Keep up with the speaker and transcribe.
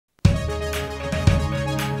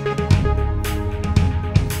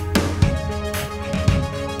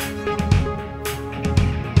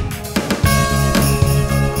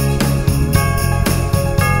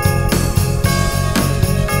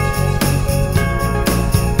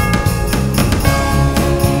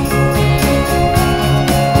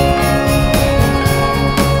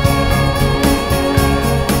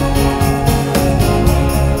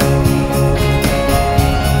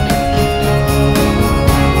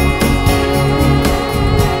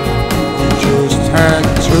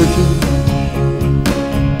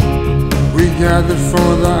gathered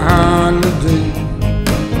for the holiday.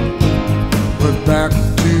 We're back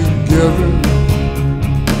together.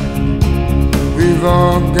 We've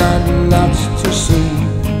all got lots to say.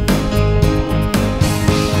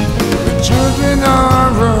 The children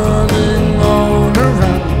are running all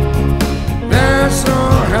around. They're so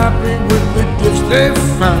happy with the gifts they've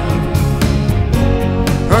found.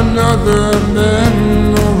 Another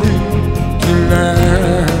memory to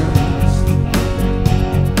last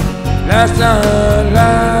our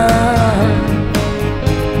life.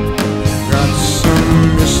 Got some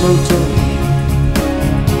mistletoe.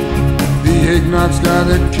 The eggnog's got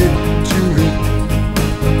a kick to it.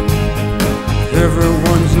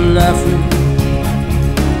 Everyone's laughing,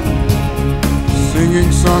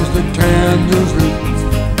 singing songs the candles lit.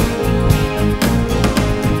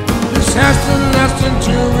 This has to last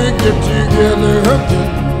until we get together again.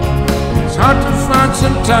 It's hard to find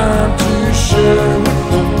some time to share with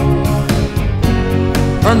them.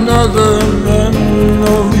 Another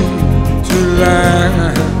memory to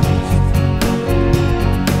last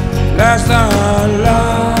our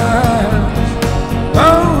lives. Oh,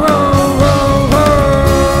 oh, oh,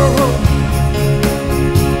 oh.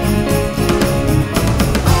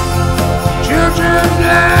 Children's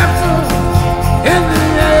laughter in the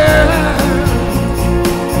air,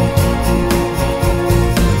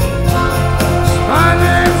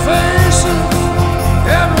 smiling faces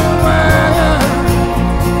everywhere,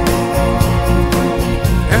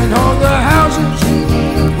 and all the houses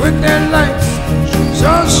with their lights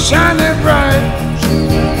so shining bright.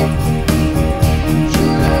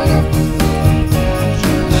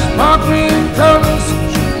 Sparkling colors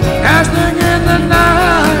dancing in the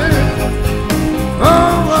night. Oh,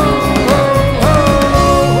 oh, oh, oh,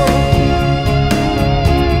 oh.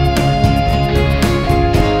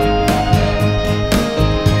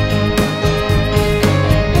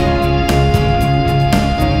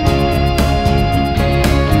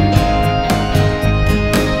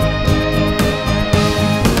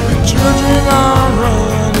 The children are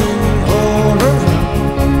running all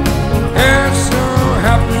around. They're so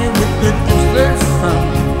happy with the gifts they found.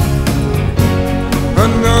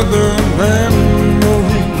 Another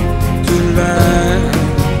memory to last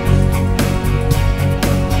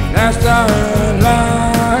our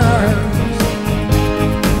lives.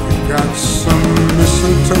 We got some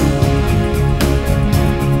mistletoe.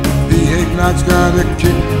 The eggnog's got a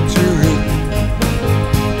kick to it.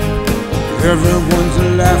 Everyone's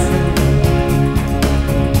laughing,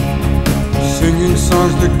 singing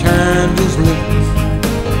songs the candles lit.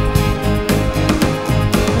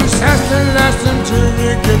 This has to last until we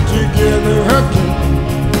get together again.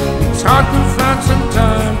 It's hard to find some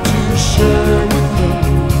time to share with them.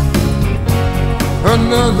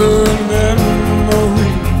 Another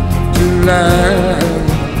memory to last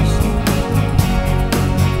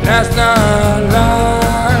our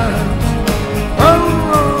lives. Oh,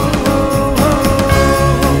 oh, oh, oh.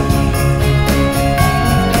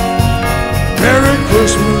 Merry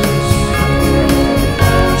Christmas,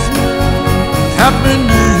 Happy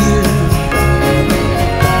New Year,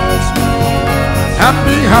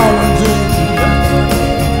 Happy Holiday.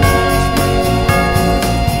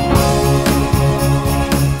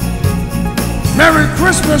 Merry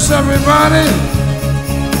Christmas, everybody.